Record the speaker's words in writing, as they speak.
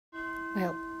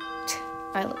Well,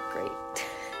 I look great.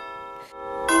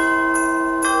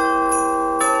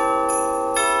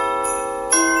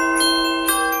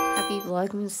 Happy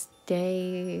Vlogmas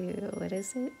Day, what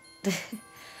is it?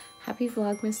 Happy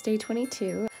Vlogmas Day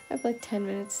 22. I have like 10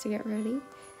 minutes to get ready.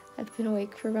 I've been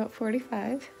awake for about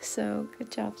 45, so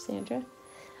good job, Sandra.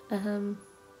 I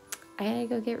gotta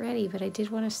go get ready, but I did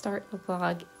want to start the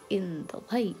vlog in the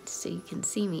light so you can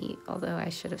see me, although I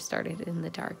should have started in the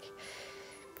dark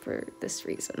for this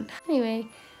reason. Anyway,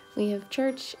 we have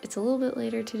church. It's a little bit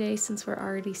later today since we're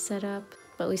already set up,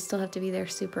 but we still have to be there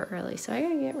super early. So I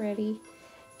gotta get ready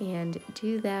and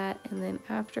do that, and then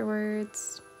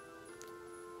afterwards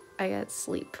I got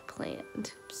sleep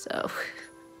planned. So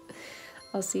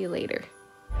I'll see you later.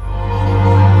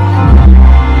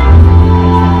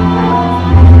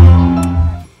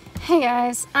 Hey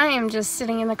guys, I am just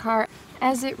sitting in the car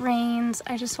as it rains.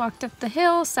 I just walked up the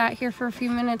hill, sat here for a few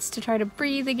minutes to try to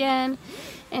breathe again,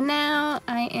 and now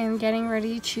I am getting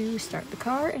ready to start the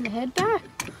car and head back.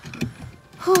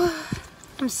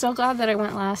 I'm so glad that I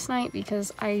went last night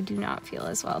because I do not feel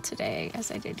as well today as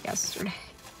I did yesterday.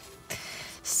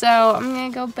 So I'm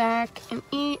gonna go back and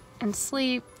eat and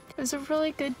sleep. It was a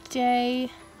really good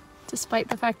day, despite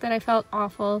the fact that I felt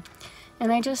awful,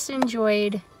 and I just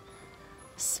enjoyed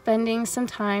spending some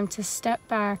time to step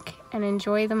back and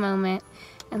enjoy the moment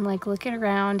and like look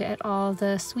around at all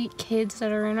the sweet kids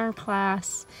that are in our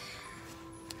class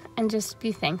and just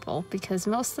be thankful, because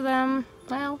most of them,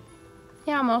 well,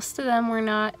 yeah, most of them were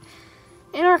not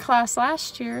in our class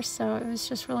last year, so it was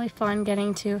just really fun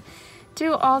getting to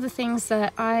do all the things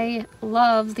that I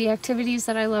love, the activities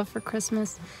that I love for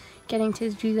Christmas, getting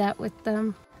to do that with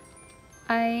them.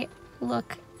 I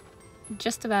look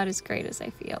just about as great as I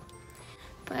feel,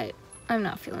 but I'm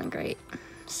not feeling great,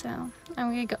 so I'm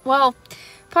gonna go. Well,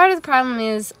 part of the problem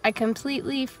is I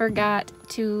completely forgot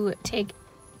to take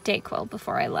Dayquil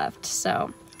before I left,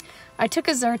 so I took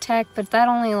a Zyrtec, but that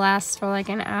only lasts for like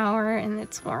an hour and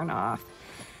it's worn off.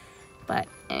 But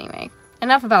anyway,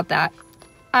 enough about that.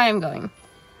 I am going.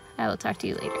 I will talk to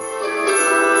you later.